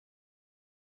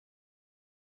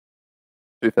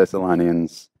2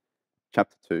 Thessalonians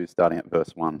chapter 2, starting at verse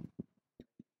 1.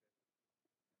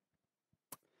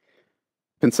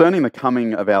 Concerning the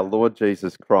coming of our Lord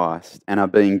Jesus Christ and our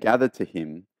being gathered to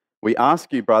him, we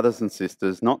ask you, brothers and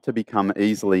sisters, not to become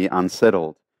easily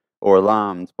unsettled or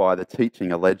alarmed by the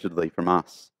teaching allegedly from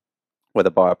us, whether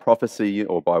by a prophecy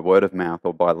or by word of mouth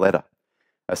or by letter,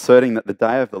 asserting that the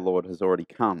day of the Lord has already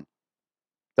come.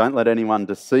 Don't let anyone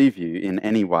deceive you in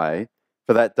any way,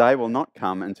 for that day will not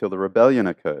come until the rebellion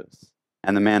occurs,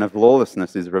 and the man of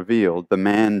lawlessness is revealed, the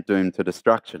man doomed to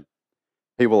destruction.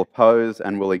 He will oppose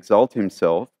and will exalt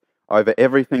himself over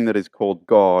everything that is called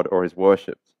God or is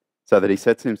worshipped, so that he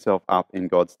sets himself up in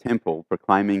God's temple,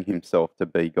 proclaiming himself to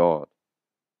be God.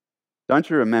 Don't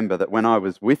you remember that when I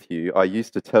was with you, I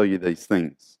used to tell you these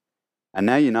things? And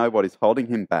now you know what is holding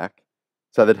him back,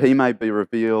 so that he may be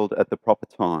revealed at the proper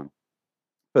time.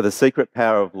 For the secret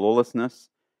power of lawlessness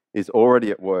is already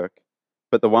at work,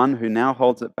 but the one who now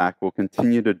holds it back will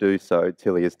continue to do so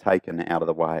till he is taken out of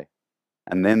the way.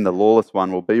 And then the lawless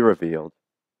one will be revealed,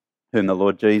 whom the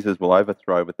Lord Jesus will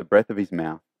overthrow with the breath of his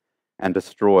mouth and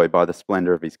destroy by the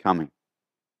splendor of his coming.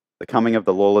 The coming of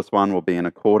the lawless one will be in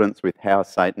accordance with how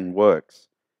Satan works.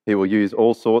 He will use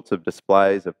all sorts of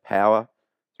displays of power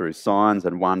through signs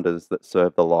and wonders that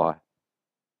serve the lie,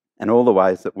 and all the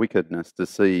ways that wickedness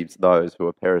deceives those who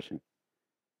are perishing.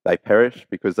 They perish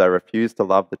because they refuse to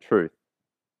love the truth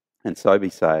and so be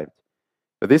saved.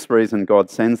 For this reason, God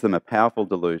sends them a powerful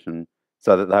delusion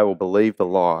so that they will believe the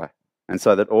lie, and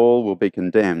so that all will be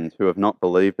condemned who have not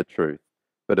believed the truth,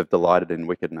 but have delighted in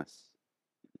wickedness.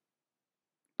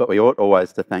 But we ought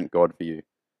always to thank God for you,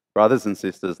 brothers and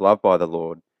sisters loved by the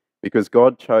Lord, because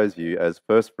God chose you as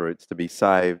firstfruits to be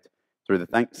saved through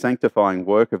the sanctifying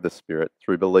work of the Spirit,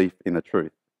 through belief in the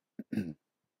truth.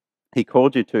 He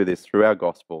called you to this through our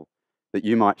gospel, that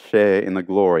you might share in the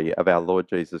glory of our Lord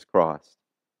Jesus Christ.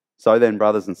 So then,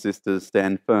 brothers and sisters,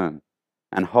 stand firm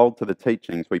and hold to the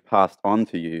teachings we passed on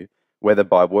to you, whether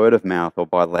by word of mouth or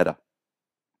by letter.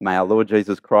 May our Lord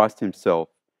Jesus Christ himself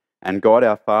and God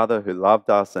our Father, who loved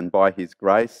us and by his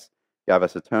grace gave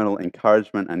us eternal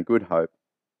encouragement and good hope,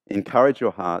 encourage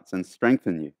your hearts and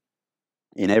strengthen you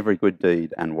in every good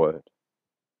deed and word.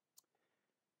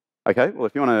 Okay, well,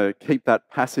 if you want to keep that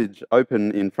passage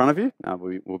open in front of you,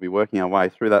 we'll be working our way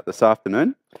through that this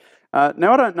afternoon.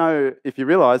 Now, I don't know if you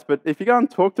realise, but if you go and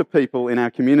talk to people in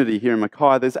our community here in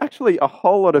Mackay, there's actually a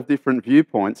whole lot of different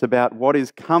viewpoints about what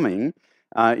is coming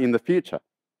in the future.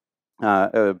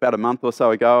 About a month or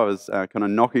so ago, I was kind of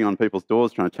knocking on people's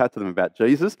doors, trying to chat to them about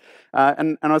Jesus.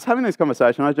 And I was having this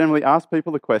conversation. I generally ask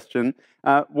people the question,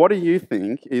 what do you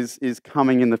think is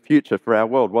coming in the future for our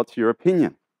world? What's your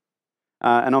opinion?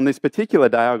 And on this particular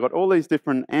day, I got all these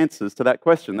different answers to that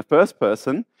question. The first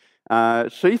person,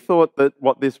 she thought that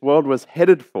what this world was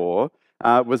headed for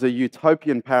was a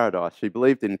utopian paradise. She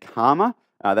believed in karma,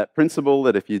 that principle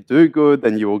that if you do good,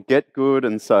 then you will get good,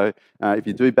 and so if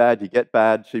you do bad, you get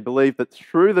bad. She believed that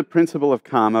through the principle of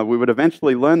karma, we would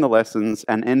eventually learn the lessons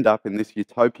and end up in this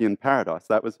utopian paradise.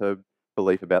 That was her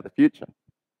belief about the future.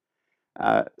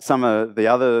 Some of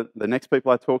the next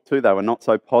people I talked to, they were not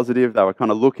so positive. They were kind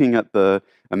of looking at the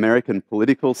American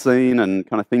political scene and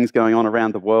kind of things going on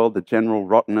around the world, the general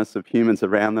rottenness of humans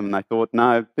around them, and they thought,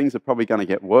 no, things are probably going to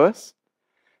get worse.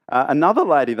 Another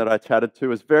lady that I chatted to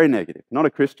was very negative, not a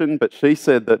Christian, but she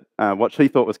said that what she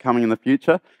thought was coming in the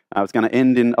future was going to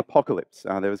end in apocalypse.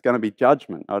 There was going to be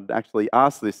judgment. I'd actually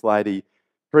asked this lady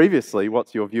previously,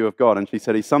 what's your view of God? And she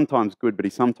said, he's sometimes good, but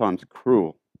he's sometimes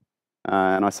cruel.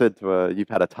 And I said to her, you've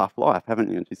had a tough life,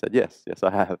 haven't you? And she said, yes, I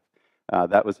have.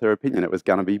 That was her opinion. It was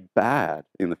going to be bad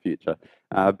in the future.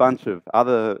 A bunch of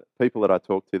other people that I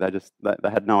talked to, they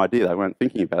had no idea. They weren't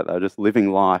thinking about it. They were just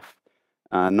living life,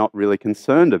 not really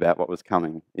concerned about what was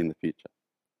coming in the future.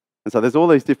 And so there's all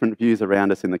these different views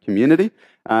around us in the community.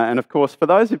 And of course, for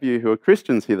those of you who are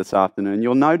Christians here this afternoon,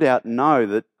 you'll no doubt know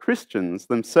that Christians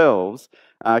themselves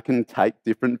can take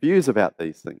different views about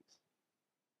these things.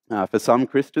 For some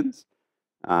Christians,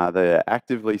 they're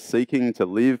actively seeking to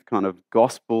live kind of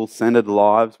gospel-centered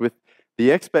lives with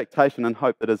the expectation and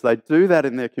hope that as they do that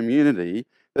in their community,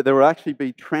 that there will actually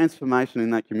be transformation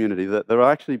in that community, that there will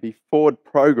actually be forward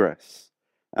progress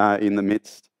in the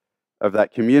midst of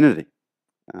that community.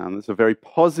 There's a very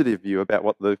positive view about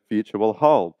what the future will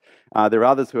hold. There are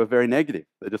others who are very negative.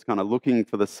 They're just kind of looking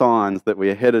for the signs that we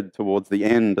are headed towards the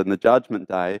end and the judgment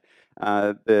day.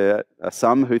 There are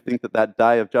some who think that that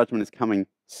day of judgment is coming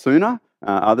sooner,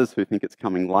 others who think it's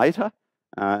coming later.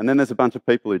 And then there's a bunch of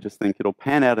people who just think it'll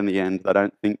pan out in the end. They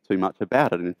don't think too much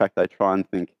about it. And in fact, they try and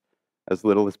think as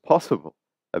little as possible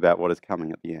about what is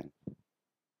coming at the end.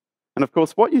 And of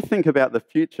course, what you think about the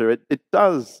future, it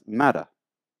does matter.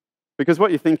 Because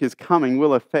what you think is coming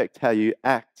will affect how you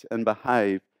act and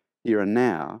behave here and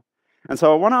now. And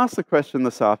so I want to ask the question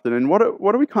this afternoon, what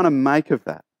do we kind of make of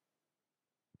that?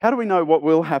 How do we know what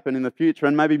will happen in the future?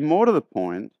 And maybe more to the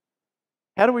point,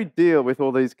 how do we deal with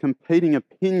all these competing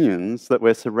opinions that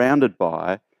we're surrounded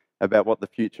by about what the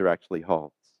future actually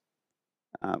holds?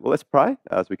 Well, let's pray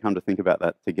as we come to think about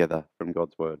that together from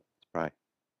God's Word. Let's pray.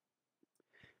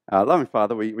 Loving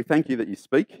Father, we thank you that you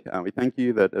speak. We thank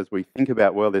you that as we think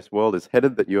about where this world is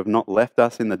headed, that you have not left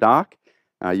us in the dark.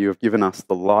 You have given us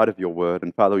the light of your Word.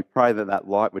 And Father, we pray that that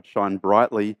light would shine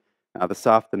brightly this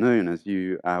afternoon as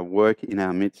you work in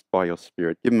our midst by your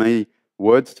Spirit. Give me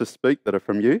words to speak that are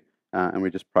from you. And we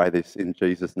just pray this in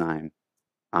Jesus' name.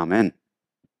 Amen.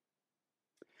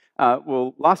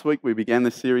 Well, last week we began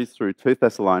this series through 2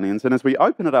 Thessalonians, and as we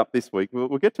open it up this week,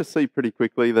 we'll get to see pretty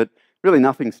quickly that really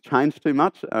nothing's changed too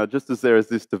much. Just as there is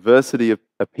this diversity of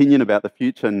opinion about the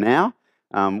future now,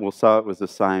 we'll say it was the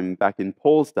same back in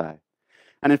Paul's day.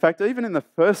 And in fact, even in the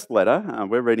first letter,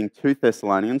 we're reading 2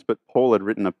 Thessalonians, but Paul had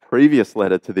written a previous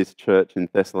letter to this church in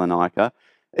Thessalonica.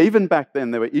 Even back then,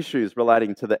 there were issues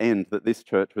relating to the end that this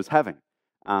church was having.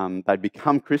 They'd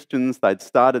become Christians, they'd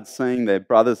started seeing their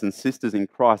brothers and sisters in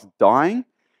Christ dying,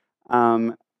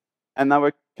 and they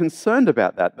were concerned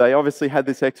about that. They obviously had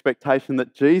this expectation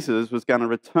that Jesus was going to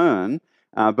return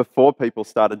before people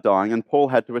started dying, and Paul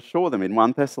had to assure them in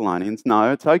 1 Thessalonians,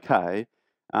 no, it's okay.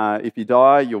 If you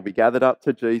die, you'll be gathered up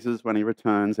to Jesus when he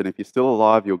returns, and if you're still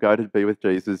alive, you'll go to be with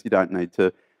Jesus. You don't need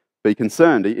to be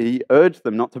concerned. He urged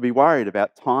them not to be worried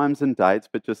about times and dates,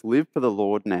 but just live for the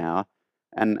Lord now,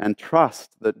 and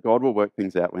trust that God will work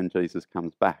things out when Jesus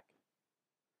comes back.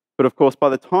 But of course, by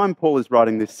the time Paul is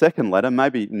writing this second letter,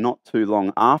 maybe not too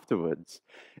long afterwards,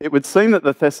 it would seem that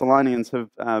the Thessalonians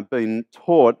have been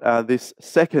taught this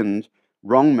second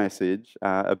wrong message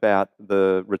about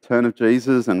the return of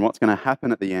Jesus and what's going to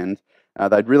happen at the end.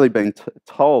 They'd really been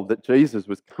told that Jesus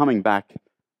was coming back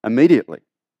immediately.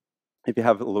 If you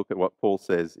have a look at what Paul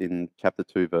says in chapter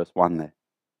 2, verse 1 there.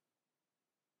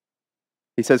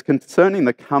 He says, concerning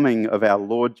the coming of our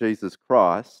Lord Jesus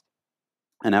Christ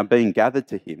and our being gathered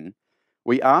to him,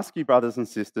 we ask you, brothers and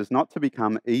sisters, not to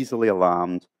become easily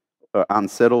alarmed, or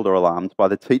unsettled or alarmed by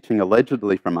the teaching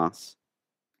allegedly from us,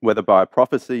 whether by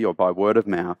prophecy or by word of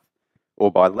mouth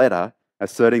or by letter,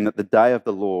 asserting that the day of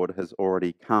the Lord has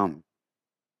already come.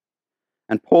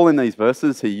 And Paul in these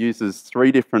verses, he uses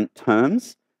three different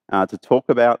terms to talk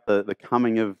about the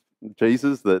coming of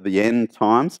Jesus, the end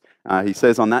times. He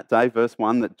says on that day, verse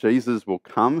 1, that Jesus will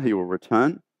come, he will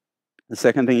return. The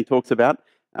second thing he talks about,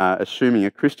 assuming a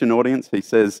Christian audience, he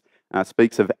says,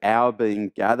 speaks of our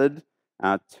being gathered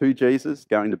to Jesus,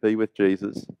 going to be with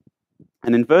Jesus.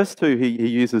 And in verse 2, he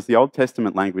uses the Old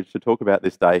Testament language to talk about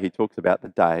this day. He talks about the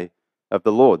day of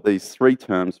the Lord, these three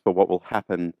terms for what will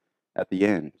happen at the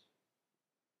end.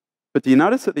 But do you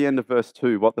notice at the end of verse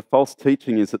 2 what the false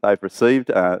teaching is that they've received?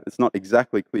 It's not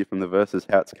exactly clear from the verses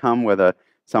how it's come, whether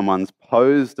someone's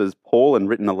posed as Paul and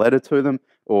written a letter to them,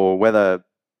 or whether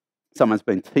someone's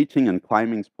been teaching and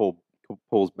claiming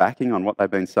Paul's backing on what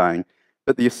they've been saying.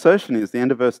 But the assertion is, the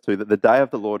end of verse 2, that the day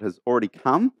of the Lord has already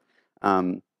come.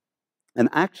 And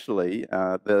actually,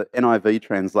 the NIV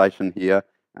translation here,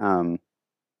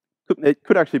 it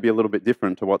could actually be a little bit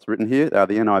different to what's written here. The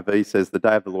NIV says the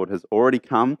day of the Lord has already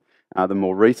come. The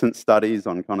more recent studies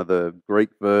on kind of the Greek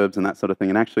verbs and that sort of thing,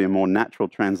 and actually a more natural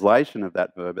translation of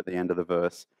that verb at the end of the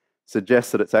verse,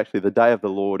 suggests that it's actually the day of the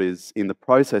Lord is in the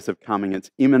process of coming.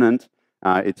 It's imminent.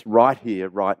 It's right here,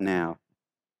 right now.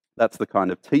 That's the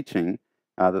kind of teaching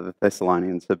that the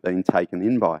Thessalonians have been taken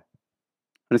in by.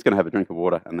 I'm just going to have a drink of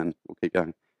water and then we'll keep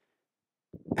going.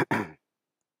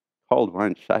 Cold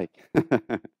won't shake.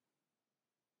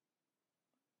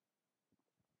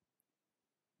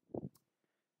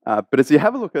 But as you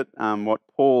have a look at what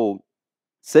Paul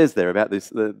says there about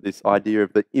this idea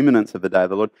of the imminence of the day of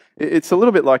the Lord, it's a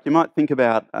little bit like you might think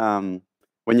about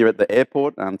when you're at the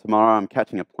airport. Tomorrow I'm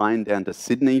catching a plane down to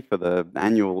Sydney for the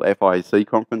annual FIEC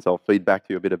conference. I'll feed back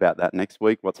to you a bit about that next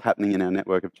week, what's happening in our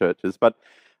network of churches. But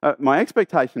my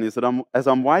expectation is that as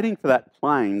I'm waiting for that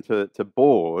plane to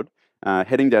board,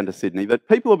 heading down to Sydney, that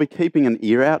people will be keeping an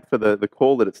ear out for the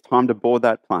call that it's time to board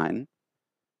that plane.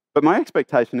 But my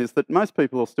expectation is that most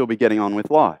people will still be getting on with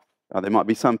life. There might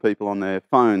be some people on their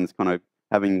phones kind of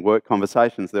having work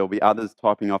conversations. There will be others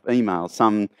typing off emails,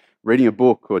 some reading a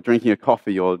book or drinking a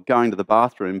coffee or going to the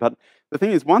bathroom. But the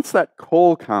thing is, once that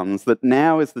call comes that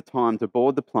now is the time to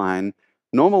board the plane,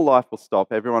 normal life will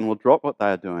stop, everyone will drop what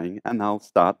they are doing, and they'll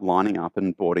start lining up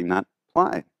and boarding that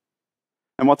plane.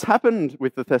 And what's happened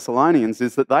with the Thessalonians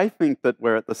is that they think that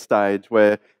we're at the stage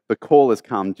where the call has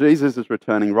come. Jesus is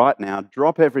returning right now.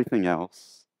 Drop everything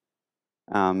else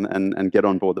and get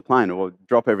on board the plane. Or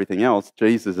drop everything else.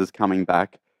 Jesus is coming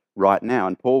back right now.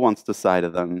 And Paul wants to say to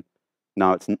them,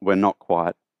 no, we're not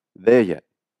quite there yet.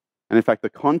 And in fact, the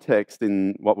context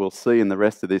in what we'll see in the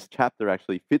rest of this chapter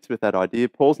actually fits with that idea.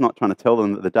 Paul's not trying to tell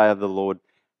them that the day of the Lord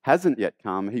hasn't yet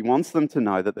come. He wants them to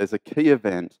know that there's a key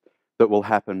event that will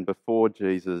happen before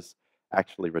Jesus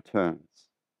actually returns.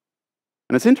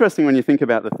 And it's interesting when you think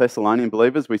about the Thessalonian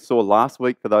believers. We saw last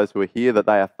week, for those who are here, that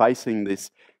they are facing this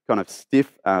kind of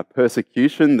stiff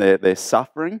persecution. They're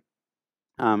suffering.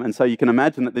 And so you can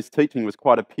imagine that this teaching was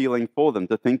quite appealing for them,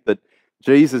 to think that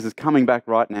Jesus is coming back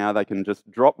right now. They can just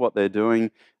drop what they're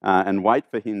doing and wait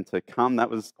for him to come.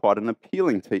 That was quite an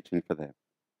appealing teaching for them.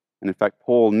 And in fact,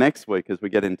 Paul, next week, as we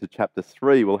get into chapter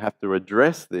 3, will have to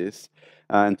address this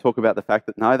and talk about the fact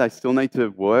that, no, they still need to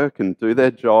work and do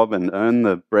their job and earn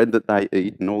the bread that they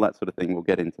eat and all that sort of thing. We'll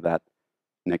get into that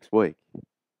next week.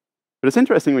 But it's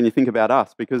interesting when you think about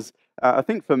us, because I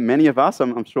think for many of us,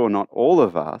 I'm sure not all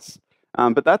of us,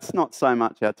 but that's not so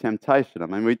much our temptation. I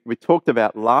mean, we talked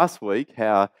about last week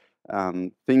how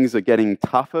things are getting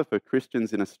tougher for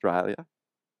Christians in Australia.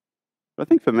 But I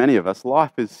think for many of us,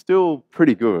 life is still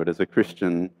pretty good as a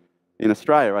Christian in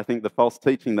Australia. I think the false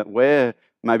teaching that we're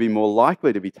maybe more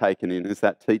likely to be taken in is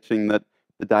that teaching that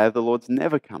the day of the Lord's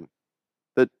never coming,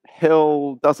 that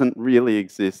hell doesn't really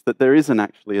exist, that there isn't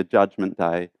actually a judgment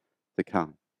day to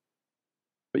come.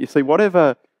 But you see,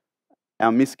 whatever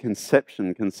our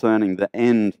misconception concerning the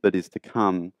end that is to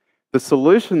come, the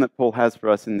solution that Paul has for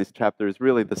us in this chapter is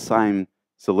really the same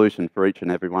solution for each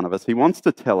and every one of us. He wants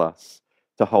to tell us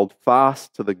to hold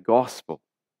fast to the gospel.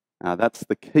 That's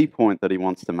the key point that he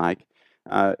wants to make.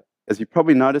 As you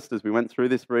probably noticed as we went through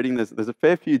this reading, there's a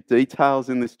fair few details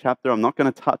in this chapter. I'm not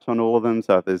going to touch on all of them,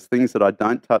 so if there's things that I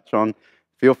don't touch on,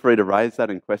 feel free to raise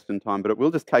that in question time, but it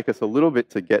will just take us a little bit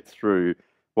to get through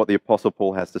what the Apostle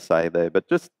Paul has to say there. But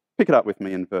just pick it up with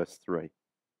me in verse 3.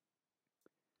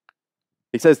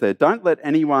 He says there, "Don't let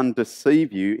anyone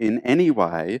deceive you in any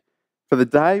way, for the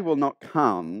day will not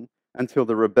come until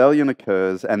the rebellion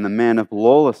occurs and the man of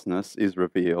lawlessness is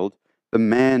revealed, the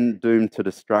man doomed to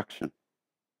destruction."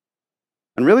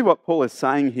 And really what Paul is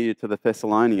saying here to the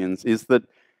Thessalonians is that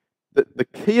the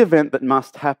key event that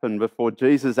must happen before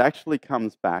Jesus actually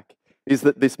comes back is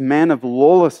that this man of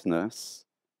lawlessness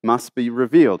must be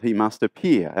revealed. He must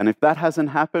appear. And if that hasn't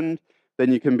happened,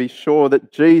 then you can be sure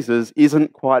that Jesus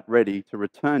isn't quite ready to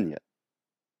return yet.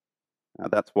 Now,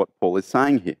 that's what Paul is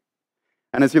saying here.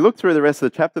 And as you look through the rest of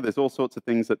the chapter, there's all sorts of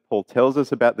things that Paul tells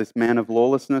us about this man of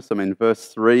lawlessness. I mean, verse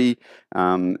 3,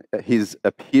 his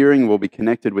appearing will be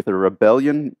connected with a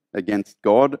rebellion against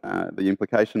God. The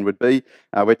implication would be,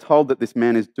 we're told that this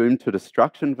man is doomed to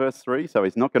destruction, verse 3, so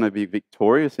he's not going to be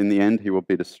victorious. In the end, he will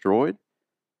be destroyed.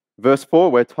 Verse 4,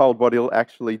 we're told what he'll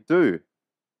actually do.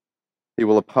 He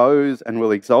will oppose and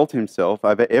will exalt himself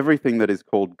over everything that is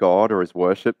called God or is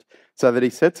worshipped, so that he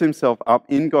sets himself up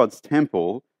in God's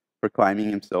temple, proclaiming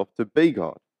himself to be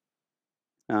God.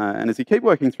 And as you keep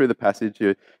working through the passage,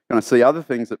 you're going to see other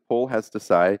things that Paul has to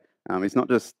say. He's not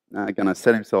just going to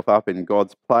set himself up in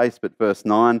God's place, but verse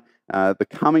 9, the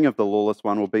coming of the lawless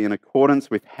one will be in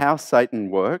accordance with how Satan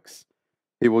works.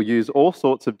 He will use all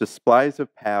sorts of displays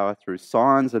of power through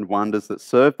signs and wonders that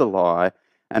serve the lie,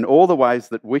 and all the ways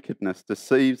that wickedness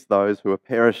deceives those who are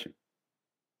perishing.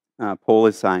 Paul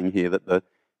is saying here that the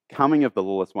coming of the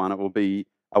lawless one, it will be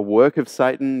a work of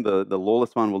Satan. The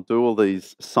lawless one will do all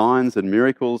these signs and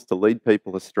miracles to lead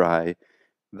people astray.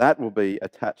 That will be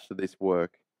attached to this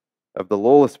work of the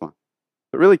lawless one.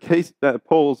 But really,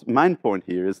 Paul's main point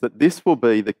here is that this will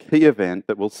be the key event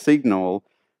that will signal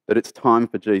that it's time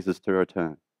for Jesus to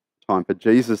return, time for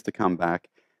Jesus to come back.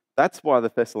 That's why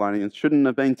the Thessalonians shouldn't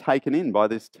have been taken in by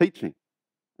this teaching,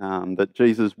 that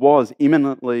Jesus was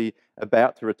imminently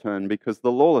about to return because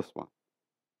the lawless one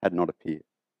had not appeared.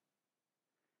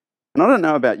 And I don't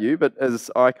know about you, but as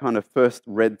I kind of first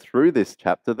read through this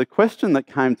chapter, the question that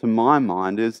came to my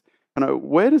mind is,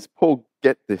 where does Paul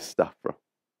get this stuff from?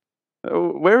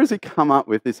 Where has he come up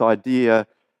with this idea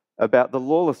about the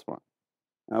lawless one?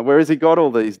 Where has he got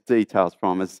all these details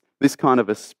from? Is this kind of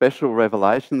a special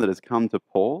revelation that has come to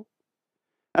Paul?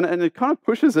 And it kind of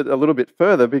pushes it a little bit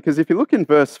further, because if you look in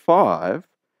verse 5,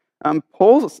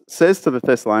 Paul says to the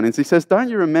Thessalonians, he says, "Don't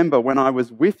you remember when I was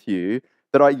with you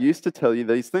that I used to tell you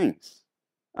these things?"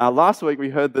 Last week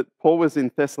we heard that Paul was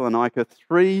in Thessalonica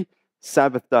 3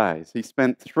 Sabbath days. He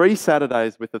spent 3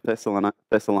 Saturdays with the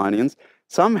Thessalonians.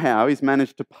 Somehow he's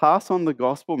managed to pass on the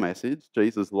gospel message,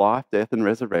 Jesus' life, death and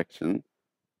resurrection,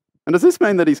 And does this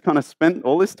mean that he's kind of spent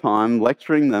all this time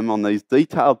lecturing them on these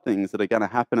detailed things that are going to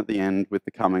happen at the end with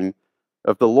the coming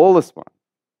of the lawless one?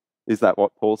 Is that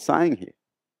what Paul's saying here?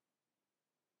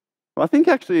 Well, I think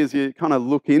actually as you kind of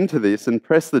look into this and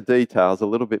press the details a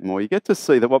little bit more, you get to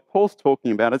see that what Paul's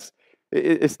talking about,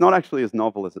 it's not actually as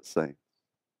novel as it seems.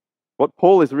 What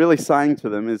Paul is really saying to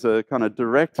them is a kind of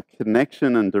direct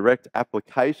connection and direct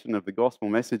application of the gospel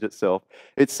message itself.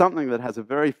 It's something that has a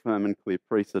very firm and clear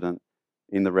precedent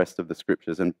in the rest of the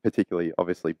scriptures, and particularly,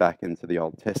 obviously, back into the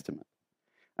Old Testament.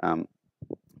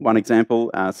 One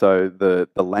example, so the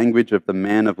language of the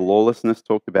man of lawlessness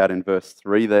talked about in verse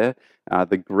 3 there.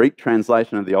 The Greek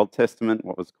translation of the Old Testament,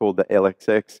 what was called the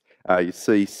LXX, you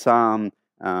see Psalm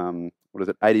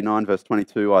 89, verse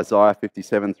 22, Isaiah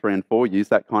 57, 3 and 4 use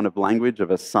that kind of language of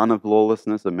a son of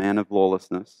lawlessness, a man of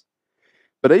lawlessness.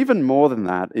 But even more than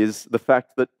that is the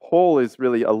fact that Paul is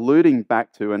really alluding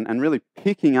back to and really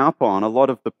picking up on a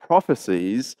lot of the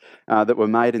prophecies that were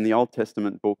made in the Old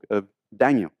Testament book of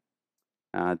Daniel.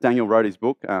 Daniel wrote his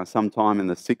book sometime in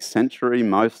the 6th century,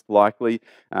 most likely.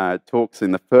 Talks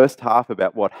in the first half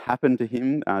about what happened to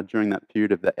him during that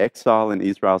period of the exile in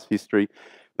Israel's history.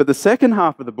 But the second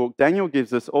half of the book, Daniel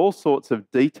gives us all sorts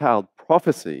of detailed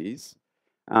prophecies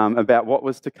about what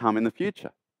was to come in the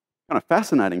future. Kind of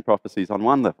fascinating prophecies on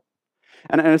one level.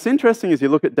 And it's interesting as you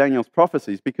look at Daniel's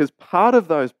prophecies, because part of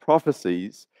those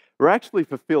prophecies were actually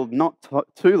fulfilled not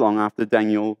too long after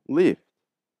Daniel lived.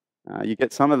 You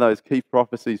get some of those key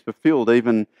prophecies fulfilled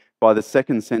even by the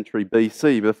 2nd century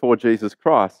BC, before Jesus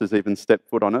Christ has even stepped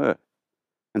foot on earth.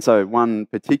 And so one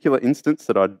particular instance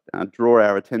that I'd draw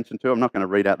our attention to, I'm not going to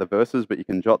read out the verses, but you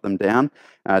can jot them down.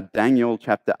 Daniel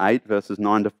chapter 8, verses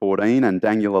 9 to 14, and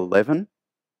Daniel 11,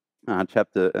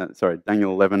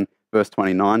 Daniel 11, verse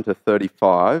 29 to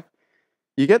 35.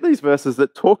 You get these verses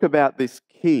that talk about this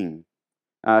king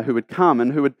who would come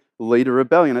and who would lead a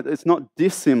rebellion. It's not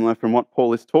dissimilar from what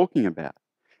Paul is talking about.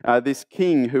 This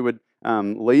king who would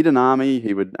lead an army,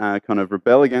 he would kind of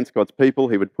rebel against God's people,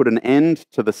 he would put an end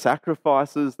to the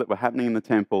sacrifices that were happening in the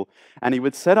temple, and he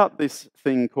would set up this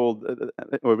thing called,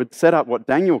 or would set up what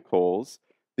Daniel calls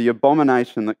the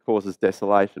abomination that causes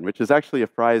desolation, which is actually a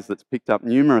phrase that's picked up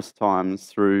numerous times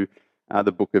through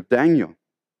the book of Daniel.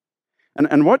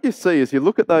 And what you see is you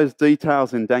look at those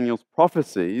details in Daniel's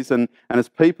prophecies, and as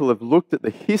people have looked at the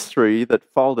history that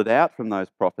folded out from those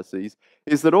prophecies,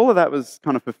 is that all of that was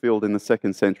kind of fulfilled in the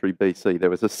 2nd century BC. There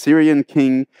was a Syrian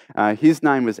king. His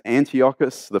name was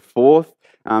Antiochus IV.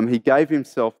 He gave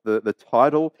himself the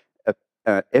title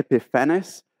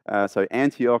Epiphanes. So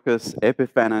Antiochus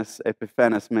Epiphanes.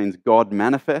 Epiphanes means God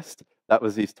manifest. That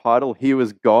was his title. He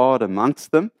was God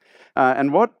amongst them.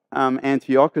 And what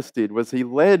Antiochus did was he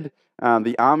led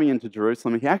the army into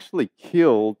Jerusalem. He actually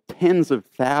killed tens of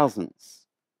thousands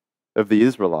of the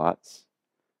Israelites.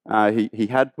 He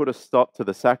had put a stop to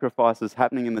the sacrifices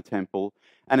happening in the temple.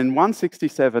 And in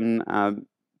 167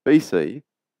 BC,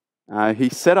 he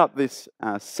set up this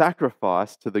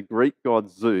sacrifice to the Greek god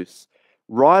Zeus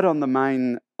right on the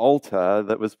main altar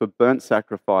that was for burnt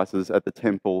sacrifices at the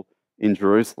temple in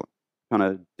Jerusalem. Kind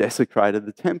of desecrated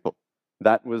the temple.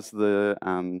 That was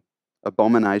the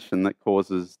abomination that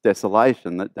causes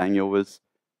desolation that Daniel was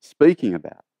speaking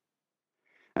about.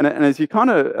 And as you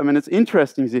it's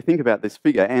interesting as you think about this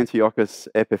figure, Antiochus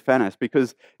Epiphanes,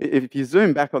 because if you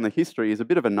zoom back on the history, he's a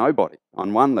bit of a nobody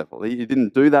on one level. He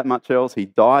didn't do that much else. He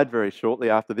died very shortly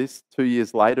after this. 2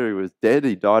 years later, he was dead.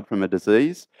 He died from a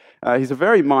disease. He's a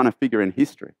very minor figure in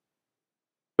history.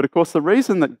 But of course, the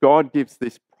reason that God gives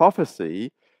this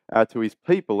prophecy to his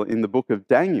people in the book of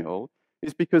Daniel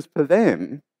is because for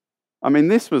them,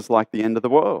 this was like the end of the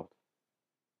world.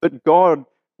 But God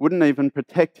wouldn't even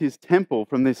protect his temple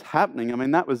from this happening.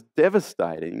 That was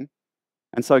devastating.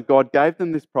 And so God gave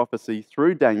them this prophecy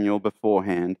through Daniel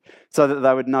beforehand so that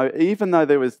they would know, even though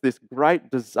there was this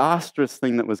great disastrous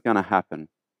thing that was going to happen,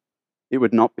 it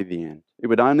would not be the end. It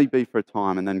would only be for a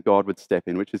time, and then God would step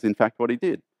in, which is in fact what he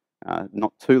did.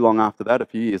 Not too long after that, a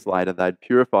few years later, they'd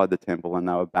purified the temple and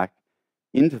they were back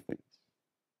into things.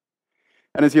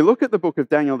 And as you look at the book of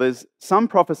Daniel, there's some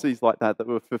prophecies like that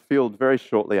were fulfilled very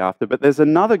shortly after, but there's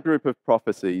another group of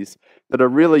prophecies that are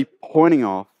really pointing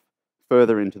off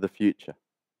further into the future.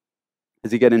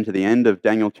 As you get into the end of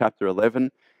Daniel chapter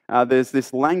 11, there's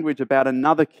this language about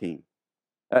another king,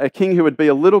 a king who would be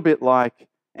a little bit like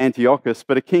Antiochus,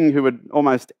 but a king who would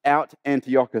almost out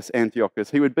Antiochus.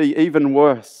 He would be even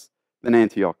worse than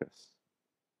Antiochus.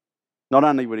 Not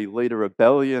only would he lead a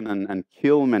rebellion and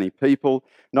kill many people,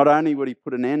 not only would he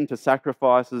put an end to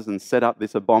sacrifices and set up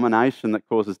this abomination that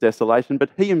causes desolation, but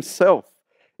he himself,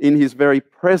 in his very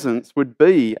presence, would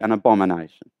be an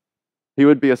abomination. He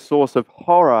would be a source of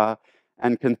horror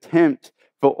and contempt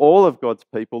for all of God's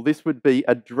people. This would be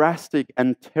a drastic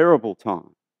and terrible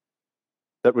time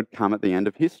that would come at the end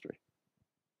of history.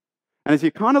 And as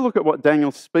you kind of look at what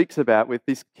Daniel speaks about with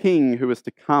this king who is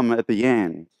to come at the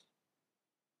end,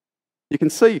 you can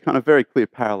see kind of very clear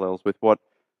parallels with what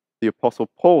the Apostle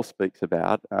Paul speaks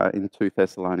about in 2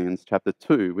 Thessalonians chapter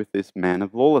 2 with this man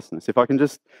of lawlessness. If I can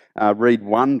just read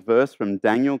one verse from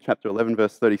Daniel chapter 11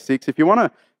 verse 36. If you want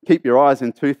to keep your eyes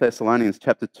in 2 Thessalonians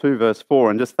chapter 2 verse 4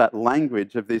 and just that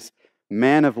language of this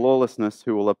man of lawlessness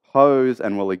who will oppose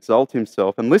and will exalt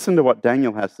himself, and listen to what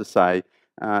Daniel has to say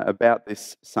about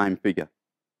this same figure.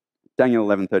 Daniel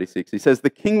 11:36. He says, "The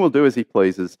king will do as he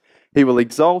pleases. He will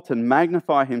exalt and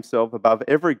magnify himself above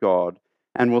every god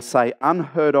and will say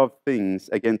unheard of things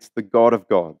against the God of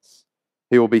gods.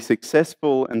 He will be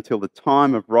successful until the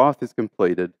time of wrath is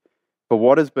completed, for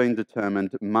what has been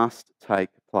determined must take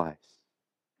place."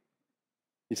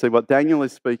 You see, what Daniel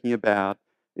is speaking about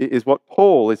is what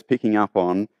Paul is picking up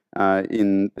on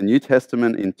in the New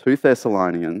Testament in 2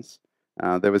 Thessalonians.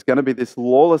 There was going to be this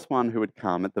lawless one who would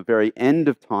come at the very end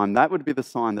of time. That would be the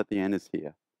sign that the end is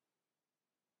here.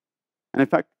 And in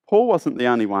fact, Paul wasn't the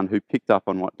only one who picked up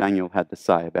on what Daniel had to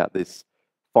say about this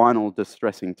final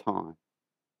distressing time.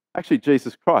 Actually,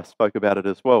 Jesus Christ spoke about it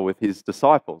as well with his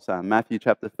disciples. Matthew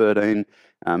chapter 13,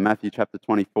 Matthew chapter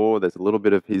 24, there's a little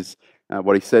bit of his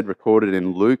what he said recorded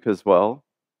in Luke as well.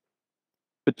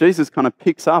 But Jesus kind of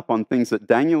picks up on things that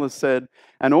Daniel has said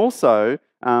and also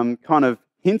kind of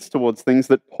hints towards things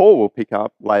that Paul will pick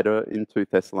up later in 2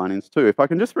 Thessalonians 2. If I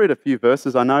can just read a few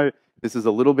verses, I know this is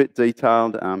a little bit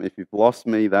detailed. If you've lost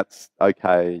me, that's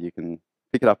okay. You can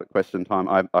pick it up at question time.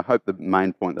 I hope the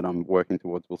main point that I'm working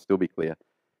towards will still be clear.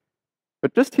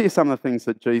 But just hear some of the things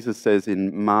that Jesus says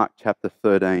in Mark chapter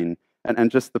 13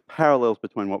 and just the parallels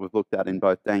between what we've looked at in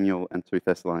both Daniel and 2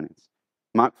 Thessalonians.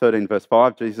 Mark 13 verse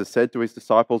 5, Jesus said to his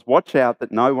disciples, "Watch out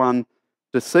that no one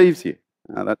deceives you."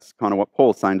 That's kind of what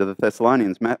Paul's saying to the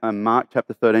Thessalonians. Mark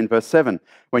chapter 13 verse 7,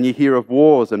 "When you hear of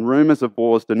wars and rumours of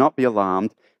wars, do not be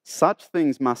alarmed. Such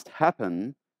things must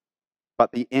happen,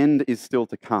 but the end is still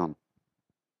to come."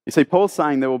 You see, Paul's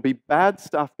saying there will be bad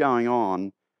stuff going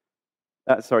on.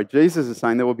 Jesus is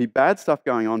saying there will be bad stuff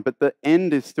going on, but the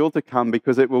end is still to come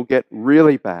because it will get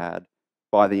really bad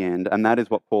by the end. And that is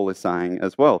what Paul is saying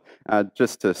as well.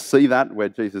 Just to see that, where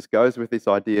Jesus goes with this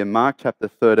idea, Mark chapter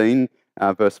 13,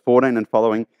 verse 14 and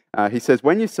following, he says,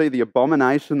 "When you see the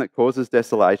abomination that causes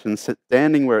desolation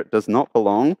standing where it does not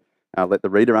belong," let the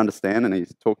reader understand, and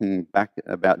he's talking back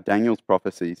about Daniel's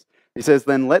prophecies. He says,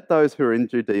 "Then let those who are in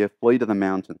Judea flee to the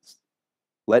mountains.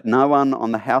 Let no one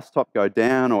on the housetop go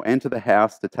down or enter the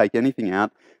house to take anything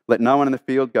out. Let no one in the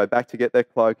field go back to get their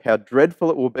cloak. How dreadful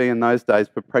it will be in those days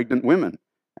for pregnant women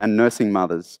and nursing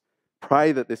mothers.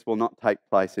 Pray that this will not take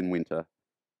place in winter,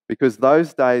 because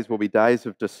those days will be days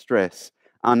of distress,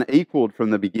 unequaled from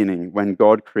the beginning when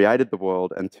God created the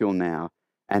world until now,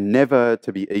 and never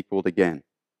to be equaled again.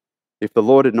 If the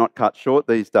Lord had not cut short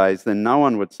these days, then no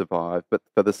one would survive, but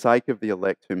for the sake of the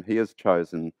elect whom he has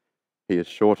chosen, he has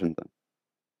shortened them."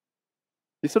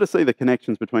 You sort of see the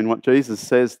connections between what Jesus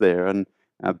says there and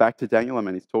back to Daniel. I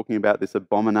mean, he's talking about this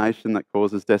abomination that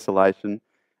causes desolation.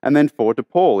 And then forward to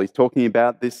Paul, he's talking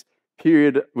about this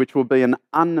period which will be an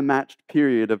unmatched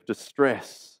period of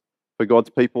distress for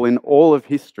God's people in all of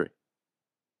history.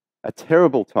 A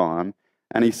terrible time.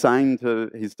 And he's saying to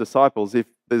his disciples, if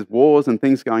there's wars and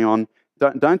things going on,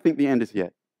 don't think the end is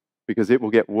yet, because it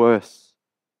will get worse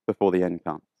before the end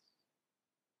comes.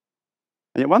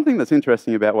 And yet one thing that's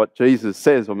interesting about what Jesus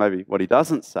says, or maybe what he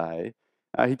doesn't say,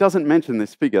 he doesn't mention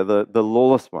this figure, the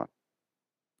lawless one.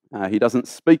 He doesn't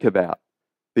speak about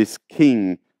this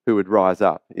king who would rise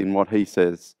up in what he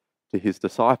says to his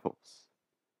disciples.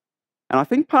 And I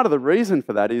think part of the reason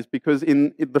for that is because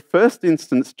in the first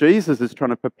instance, Jesus is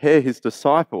trying to prepare his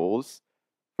disciples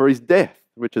for his death,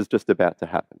 which is just about to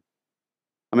happen.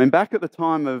 I mean, back at the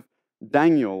time of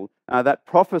Daniel, that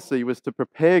prophecy was to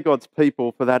prepare God's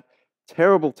people for that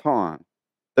terrible time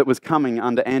that was coming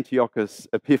under Antiochus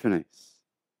Epiphanes.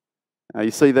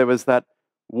 You see, there was that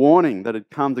warning that had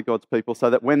come to God's people so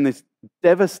that when this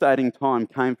devastating time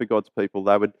came for God's people,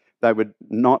 they would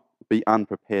not be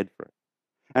unprepared for it.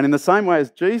 And in the same way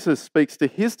as Jesus speaks to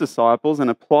his disciples and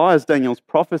applies Daniel's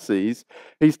prophecies,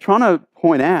 he's trying to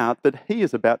point out that he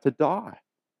is about to die.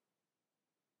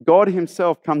 God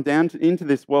himself come down into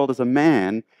this world as a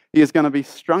man. He is going to be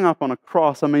strung up on a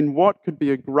cross. I mean, what could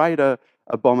be a greater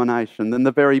abomination than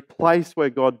the very place where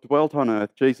God dwelt on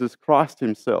earth, Jesus Christ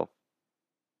himself,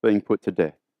 being put to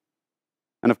death?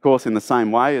 And of course, in the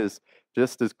same way as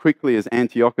Just as quickly as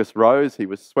Antiochus rose, he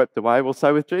was swept away. Well,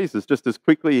 so with Jesus, just as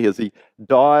quickly as he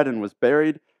died and was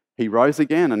buried, he rose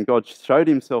again, and God showed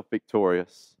himself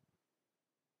victorious.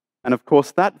 And of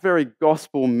course, that very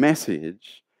gospel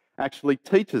message actually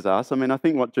teaches us. I mean, I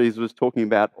think what Jesus was talking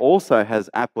about also has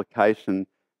application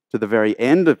to the very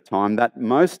end of time, that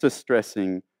most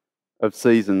distressing of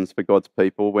seasons for God's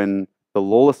people, when the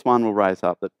lawless one will raise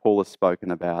up that Paul has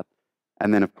spoken about.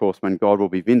 And then, of course, when God will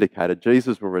be vindicated,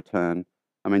 Jesus will return.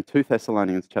 I mean, 2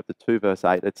 Thessalonians chapter 2, verse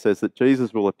 8, it says that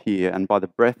Jesus will appear, and by the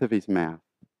breath of his mouth,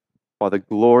 by the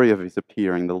glory of his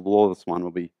appearing, the lawless one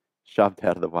will be shoved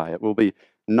out of the way. It will be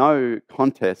no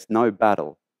contest, no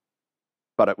battle,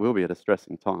 but it will be a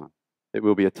distressing time. It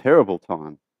will be a terrible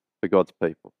time for God's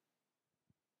people.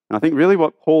 And I think really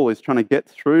what Paul is trying to get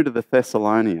through to the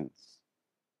Thessalonians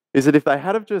is that if they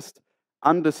had have just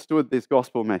understood this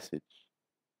gospel message,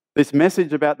 this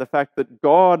message about the fact that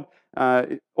God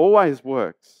always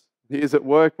works. He is at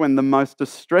work when the most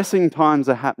distressing times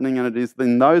are happening, and it is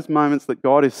in those moments that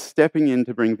God is stepping in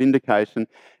to bring vindication.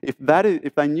 If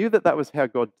they knew that that was how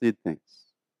God did things,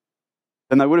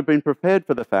 then they would have been prepared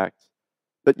for the fact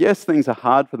that yes, things are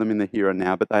hard for them in the here and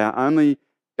now, but they are only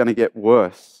going to get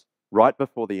worse right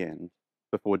before the end,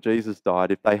 before Jesus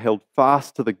died. If they held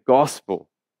fast to the gospel,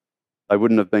 they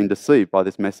wouldn't have been deceived by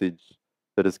this message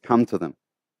that has come to them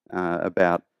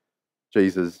about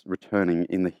Jesus returning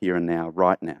in the here and now,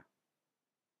 right now.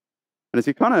 And as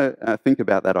you kind of think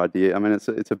about that idea, I mean,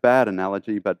 it's a bad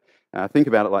analogy, but think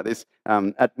about it like this.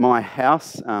 At my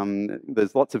house,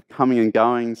 there's lots of coming and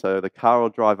going, so the car will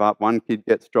drive up, one kid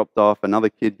gets dropped off, another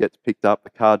kid gets picked up, the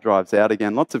car drives out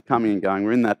again, lots of coming and going.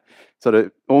 We're in that sort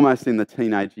of almost in the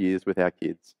teenage years with our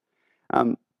kids.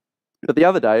 But the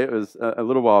other day, it was a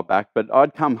little while back, but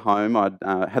I'd come home, I'd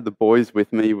had the boys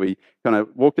with me, we kind of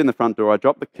walked in the front door, I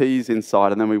dropped the keys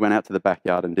inside, and then we went out to the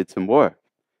backyard and did some work.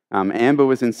 Amber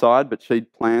was inside, but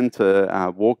she'd planned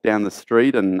to walk down the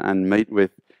street and meet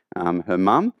with her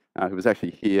mum, who was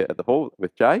actually here at the hall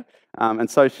with Jay. And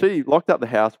so she locked up the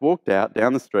house, walked out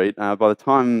down the street. By the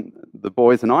time the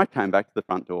boys and I came back to the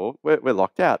front door, we're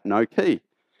locked out, no key.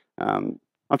 I'm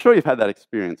sure you've had that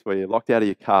experience where you're locked out of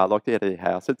your car, locked out of your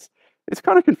house. It's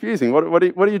kind of confusing. What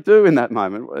do you do in that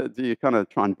moment? Do you kind of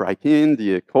try and break in? Do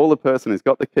you call the person who's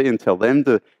got the key and tell them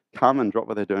to come and drop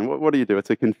what they're doing? What do you do? It's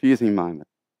a confusing moment.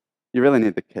 You really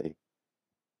need the key.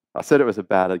 I said it was a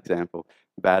bad example,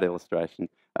 bad illustration.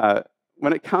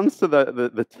 When it comes to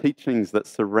the teachings that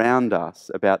surround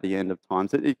us about the end of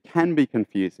times, it can be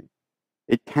confusing.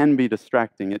 It can be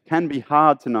distracting. It can be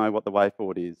hard to know what the way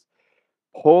forward is.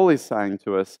 Paul is saying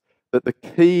to us that the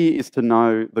key is to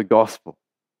know the gospel.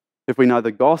 If we know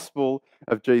the gospel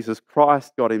of Jesus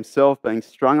Christ, God himself being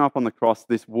strung up on the cross,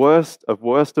 this worst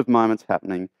of moments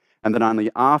happening, and then only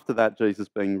after that Jesus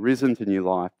being risen to new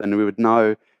life, then we would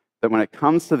know that when it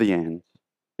comes to the end,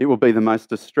 it will be the most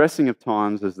distressing of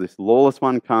times as this lawless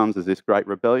one comes, as this great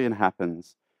rebellion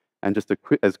happens, and just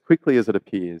as quickly as it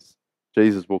appears,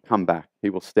 Jesus will come back, he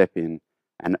will step in,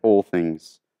 and all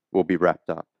things will be wrapped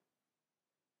up.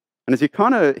 And as you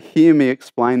kind of hear me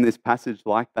explain this passage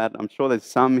like that, I'm sure there's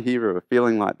some here who are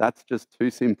feeling like that's just too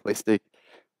simplistic.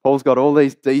 Paul's got all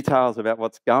these details about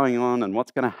what's going on and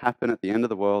what's going to happen at the end of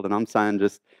the world, and I'm saying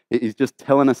he's just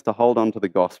telling us to hold on to the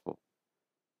gospel.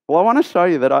 Well, I want to show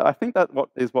you that I think that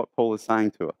is what Paul is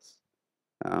saying to us.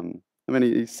 I mean,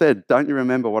 he said, don't you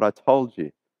remember what I told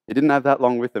you? He didn't have that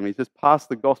long with them. He's just passed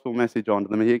the gospel message on to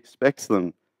them. He expects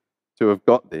them to have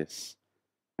got this.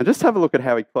 And just have a look at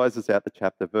how he closes out the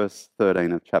chapter, verse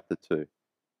 13 of chapter 2.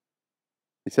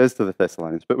 He says to the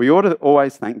Thessalonians, "But we ought to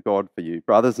always thank God for you,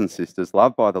 brothers and sisters,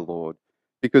 loved by the Lord,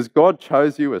 because God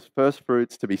chose you as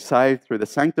firstfruits to be saved through the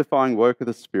sanctifying work of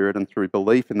the Spirit and through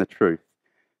belief in the truth.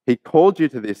 He called you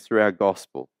to this through our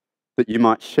gospel, that you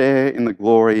might share in the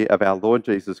glory of our Lord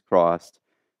Jesus Christ.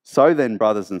 So then,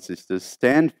 brothers and sisters,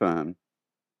 stand firm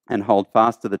and hold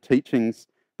fast to the teachings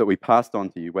that we passed on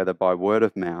to you, whether by word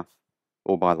of mouth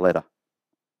or by letter."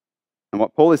 And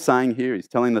what Paul is saying here, he's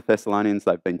telling the Thessalonians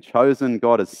they've been chosen,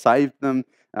 God has saved them.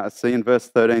 See in verse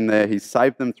 13 there, he's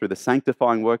saved them through the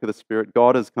sanctifying work of the Spirit.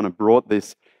 God has kind of brought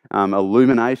this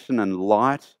illumination and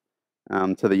light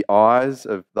to the eyes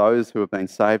of those who have been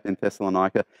saved in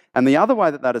Thessalonica. And the other way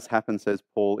that has happened, says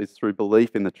Paul, is through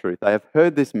belief in the truth. They have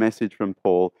heard this message from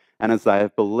Paul, and as they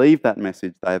have believed that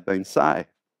message, they have been saved.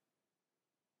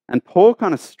 And Paul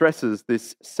kind of stresses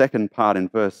this second part in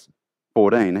verse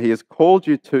 14. He has called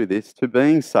you to this, to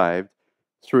being saved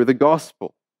through the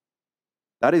gospel.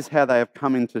 That is how they have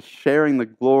come into sharing the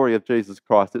glory of Jesus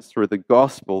Christ. It's through the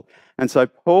gospel. And so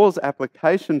Paul's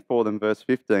application for them, verse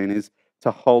 15, is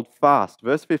to hold fast.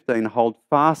 Verse 15, hold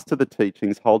fast to the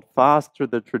teachings, hold fast to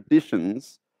the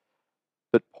traditions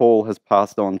that Paul has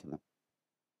passed on to them.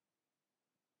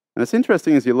 And it's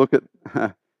interesting as you look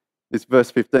at this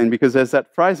verse 15, because there's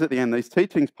that phrase at the end, these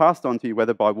teachings passed on to you,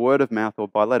 whether by word of mouth or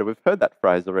by letter. We've heard that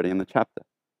phrase already in the chapter.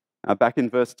 Back in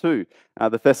verse 2,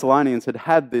 the Thessalonians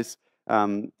had this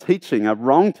teaching, a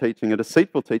wrong teaching, a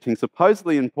deceitful teaching,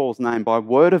 supposedly in Paul's name by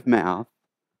word of mouth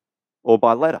or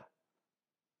by letter.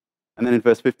 And then in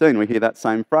verse 15, we hear that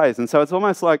same phrase. And so it's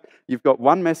almost like you've got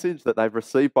one message that they've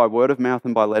received by word of mouth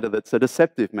and by letter that's a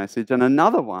deceptive message, and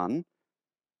another one,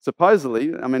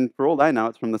 supposedly, I mean, for all they know,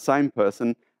 it's from the same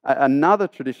person, another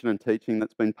tradition and teaching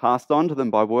that's been passed on to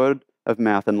them by word of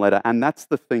mouth and letter, and that's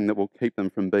the thing that will keep them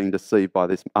from being deceived by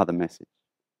this other message.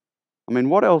 I mean,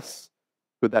 what else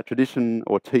could that tradition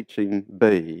or teaching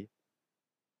be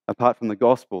apart from the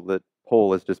gospel that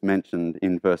Paul has just mentioned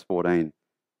in verse 14?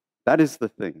 That is the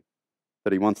thing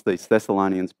that he wants these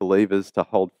Thessalonians believers to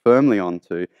hold firmly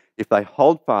onto. If they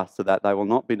hold fast to that, they will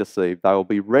not be deceived. They will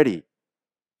be ready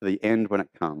for the end when it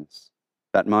comes.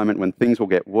 That moment when things will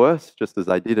get worse, just as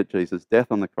they did at Jesus' death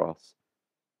on the cross,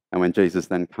 and when Jesus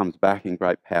then comes back in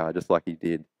great power, just like he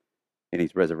did in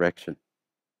his resurrection.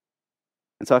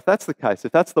 And so if that's the case,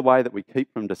 if that's the way that we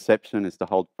keep from deception is to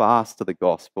hold fast to the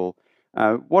gospel,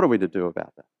 what are we to do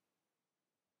about that?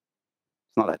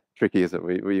 It's not that tricky, is it?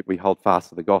 We hold fast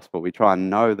to the gospel. We try and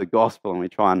know the gospel and we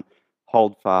try and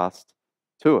hold fast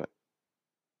to it.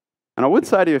 And I would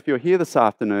say to you, if you're here this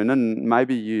afternoon and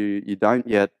maybe you don't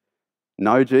yet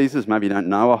know Jesus, maybe you don't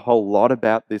know a whole lot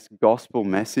about this gospel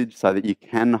message so that you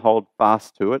can hold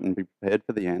fast to it and be prepared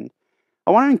for the end,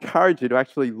 I want to encourage you to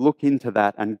actually look into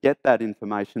that and get that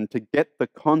information to get the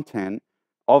content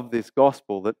of this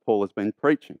gospel that Paul has been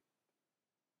preaching.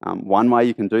 One way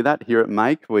you can do that, here at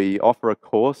Make, we offer a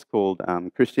course called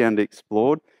Christianity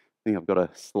Explored. I think I've got a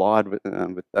slide with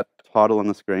that title on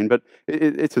the screen, but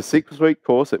it's a 6-week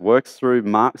course. It works through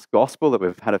Mark's gospel that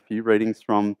we've had a few readings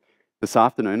from this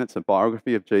afternoon. It's a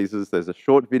biography of Jesus. There's a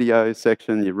short video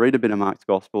section. You read a bit of Mark's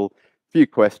gospel, a few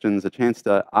questions, a chance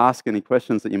to ask any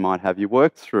questions that you might have. You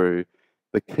work through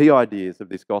the key ideas of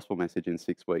this gospel message in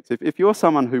 6 weeks. If you're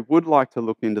someone who would like to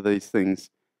look into these things,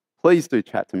 please do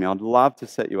chat to me. I'd love to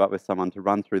set you up with someone to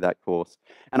run through that course.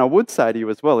 And I would say to you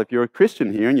as well, if you're a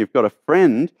Christian here and you've got a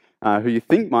friend who you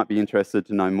think might be interested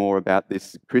to know more about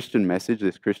this Christian message,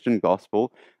 this Christian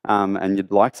gospel, and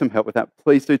you'd like some help with that,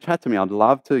 please do chat to me. I'd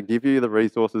love to give you the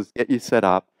resources, get you set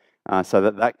up so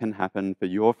that that can happen for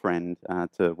your friend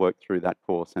to work through that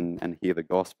course and hear the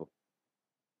gospel.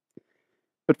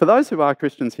 But for those who are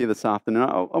Christians here this afternoon,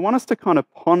 I want us to kind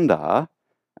of ponder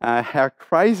how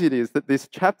crazy it is that this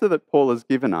chapter that Paul has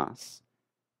given us,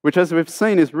 which as we've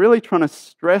seen is really trying to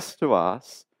stress to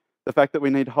us the fact that we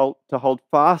need to hold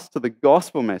fast to the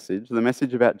gospel message, the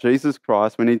message about Jesus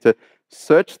Christ. We need to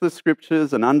search the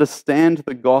scriptures and understand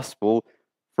the gospel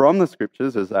from the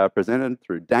scriptures as they are presented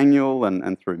through Daniel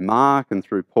and through Mark and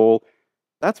through Paul.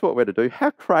 That's what we're to do. How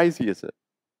crazy is it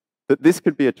that this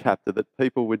could be a chapter that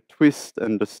people would twist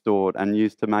and distort and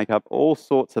use to make up all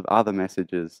sorts of other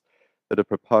messages that are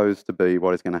proposed to be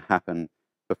what is going to happen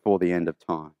before the end of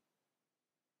time?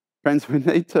 Friends, we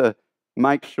need to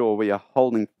make sure we are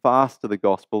holding fast to the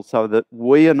gospel so that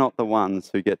we are not the ones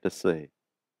who get deceived.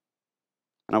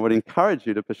 And I would encourage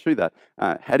you to pursue that.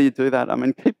 How do you do that? I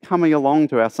mean, keep coming along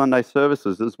to our Sunday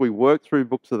services as we work through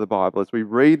books of the Bible, as we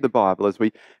read the Bible, as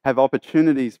we have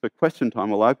opportunities for question time.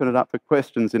 We'll open it up for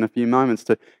questions in a few moments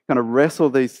to kind of wrestle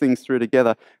these things through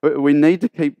together. We need to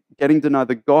keep getting to know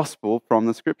the gospel from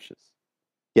the scriptures.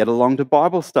 Get along to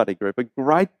Bible study group, a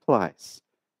great place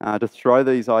to throw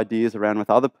these ideas around with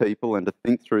other people and to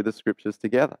think through the scriptures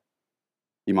together.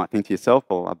 You might think to yourself,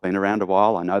 well, I've been around a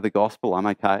while, I know the gospel, I'm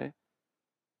okay.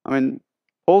 I mean,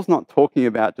 Paul's not talking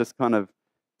about just kind of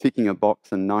ticking a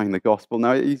box and knowing the gospel.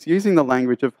 No, he's using the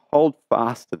language of hold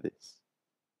fast to this.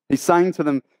 He's saying to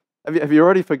them, have you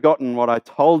already forgotten what I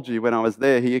told you when I was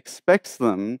there? He expects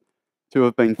them to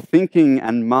have been thinking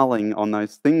and mulling on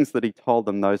those things that he told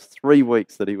them those 3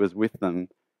 weeks that he was with them.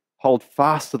 Hold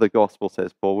fast to the gospel,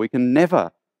 says Paul. We can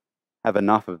never have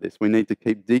enough of this. We need to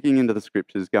keep digging into the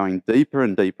scriptures, going deeper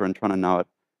and deeper and trying to know it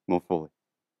more fully.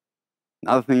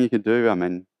 Another thing you can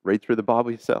do, read through the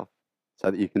Bible yourself so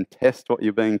that you can test what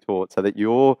you're being taught, so that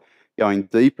you're going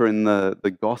deeper in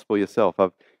the gospel yourself.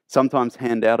 I've sometimes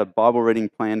hand out a Bible reading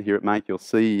plan here at Make. You'll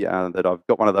see that I've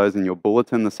got one of those in your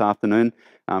bulletin this afternoon.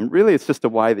 Really, it's just a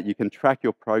way that you can track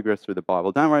your progress through the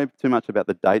Bible. Don't worry too much about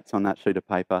the dates on that sheet of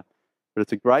paper, but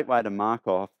it's a great way to mark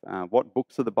off what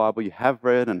books of the Bible you have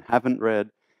read and haven't read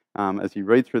as you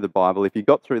read through the Bible. If you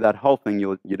got through that whole thing,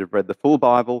 you'd have read the full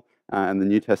Bible, and the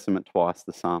New Testament twice,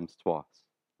 the Psalms twice.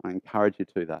 I encourage you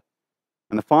to that.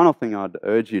 And the final thing I'd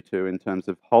urge you to in terms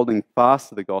of holding fast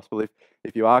to the gospel,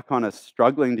 if you are kind of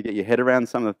struggling to get your head around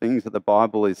some of the things that the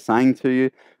Bible is saying to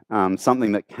you,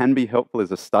 something that can be helpful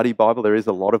is a study Bible. There is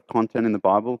a lot of content in the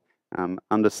Bible.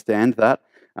 Understand that.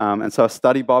 And so a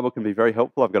study Bible can be very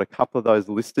helpful. I've got a couple of those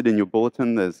listed in your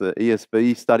bulletin. There's the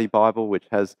ESV study Bible, which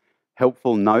has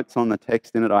helpful notes on the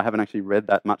text in it. I haven't actually read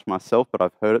that much myself, but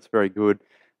I've heard it's very good.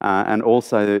 And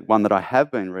also one that I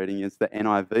have been reading is the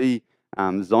NIV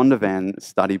Zondervan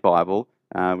Study Bible,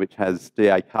 which has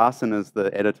D.A. Carson as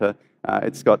the editor.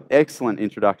 It's got excellent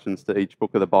introductions to each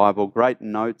book of the Bible, great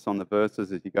notes on the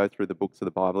verses as you go through the books of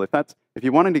the Bible. If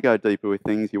you're wanting to go deeper with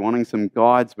things, you're wanting some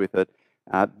guides with it,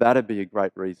 that'd be a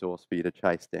great resource for you to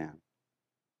chase down.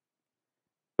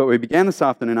 But we began this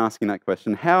afternoon asking that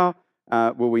question: how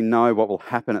will we know what will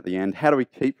happen at the end? How do we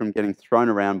keep from getting thrown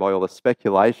around by all the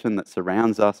speculation that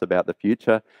surrounds us about the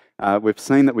future? We've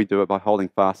seen that we do it by holding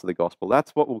fast to the gospel.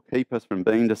 That's what will keep us from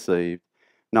being deceived,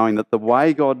 knowing that the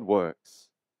way God works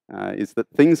is that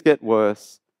things get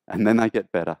worse and then they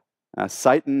get better.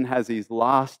 Satan has his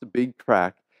last big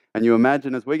crack, and you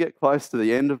imagine as we get close to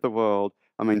the end of the world,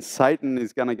 Satan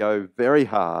is going to go very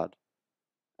hard,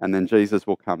 and then Jesus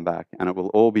will come back and it will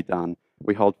all be done.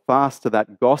 We hold fast to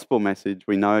that gospel message.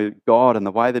 We know God and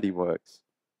the way that he works.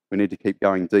 We need to keep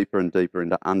going deeper and deeper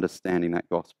into understanding that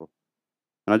gospel.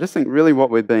 And I just think really what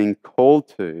we're being called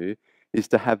to is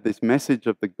to have this message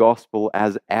of the gospel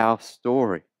as our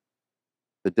story.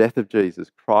 The death of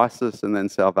Jesus, crisis and then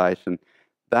salvation.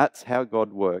 That's how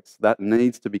God works. That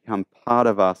needs to become part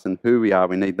of us and who we are.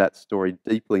 We need that story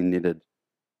deeply knitted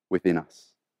within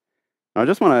us. And I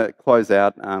just want to close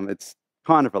out. It's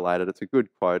kind of related. It's a good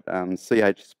quote.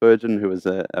 C.H. Spurgeon, who was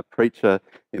a preacher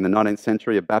in the 19th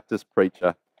century, a Baptist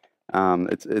preacher.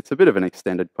 It's a bit of an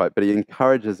extended quote, but he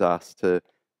encourages us to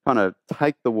kind of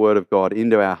take the word of God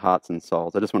into our hearts and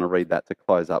souls. I just want to read that to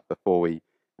close up before we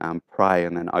pray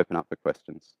and then open up for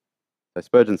questions. So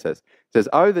Spurgeon says,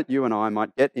 "Oh, that you and I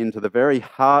might get into the very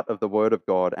heart of the word of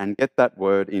God and get that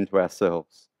word into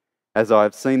ourselves. As I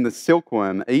have seen the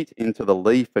silkworm eat into the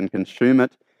leaf and consume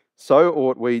it, so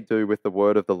ought we do with the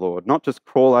word of the Lord, not just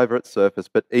crawl over its surface,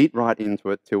 but eat right into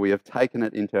it till we have taken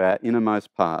it into our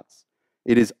innermost parts.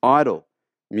 It is idle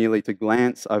merely to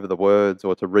glance over the words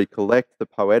or to recollect the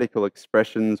poetical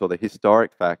expressions or the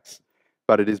historic facts,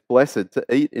 but it is blessed to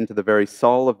eat into the very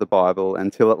soul of the Bible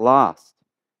until at last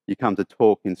you come to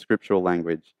talk in scriptural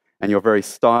language, and your very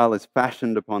style is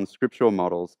fashioned upon scriptural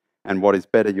models, and what is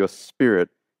better, your spirit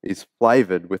is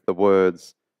flavoured with the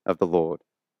words of the Lord."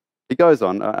 He goes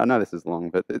on, I know this is long,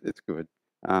 but it's good.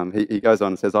 He goes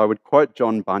on and says, "I would quote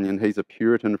John Bunyan, he's a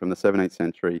Puritan from the 17th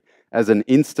century, as an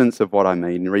instance of what I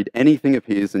mean. Read anything of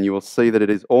his and you will see that it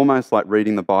is almost like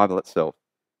reading the Bible itself.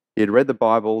 He had read the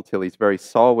Bible till his very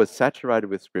soul was saturated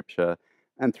with Scripture,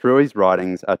 and through his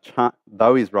writings,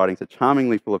 though his writings are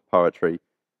charmingly full of poetry,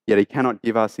 yet he cannot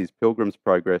give us his Pilgrim's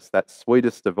Progress, that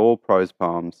sweetest of all prose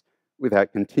poems,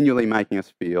 without continually making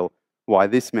us feel why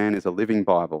this man is a living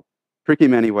Bible. Prick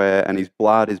him anywhere and his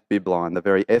blood is bibline. The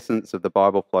very essence of the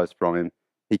Bible flows from him.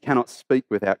 He cannot speak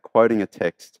without quoting a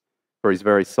text, for his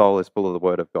very soul is full of the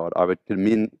word of God. I would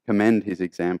commend his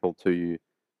example to you,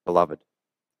 beloved."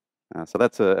 So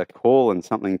that's a call and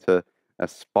something to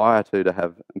aspire to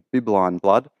have bibline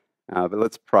blood. But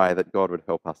let's pray that God would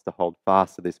help us to hold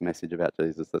fast to this message about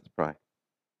Jesus. Let's pray.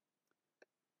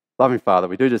 Loving Father,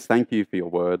 we do just thank you for your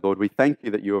word. Lord, we thank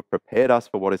you that you have prepared us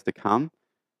for what is to come.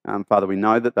 Father, we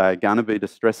know that they are going to be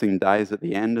distressing days at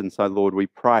the end. And so, Lord, we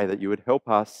pray that you would help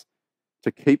us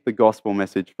to keep the gospel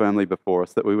message firmly before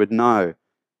us, that we would know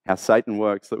how Satan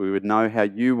works, that we would know how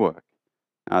you work,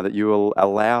 that you will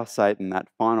allow Satan that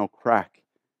final crack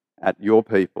at your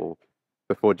people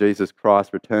before Jesus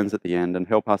Christ returns at the end, and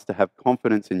help us to have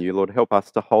confidence in you. Lord, help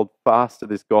us to hold fast to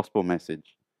this gospel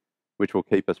message, which will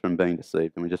keep us from being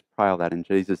deceived. And we just pray all that in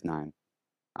Jesus' name.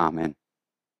 Amen.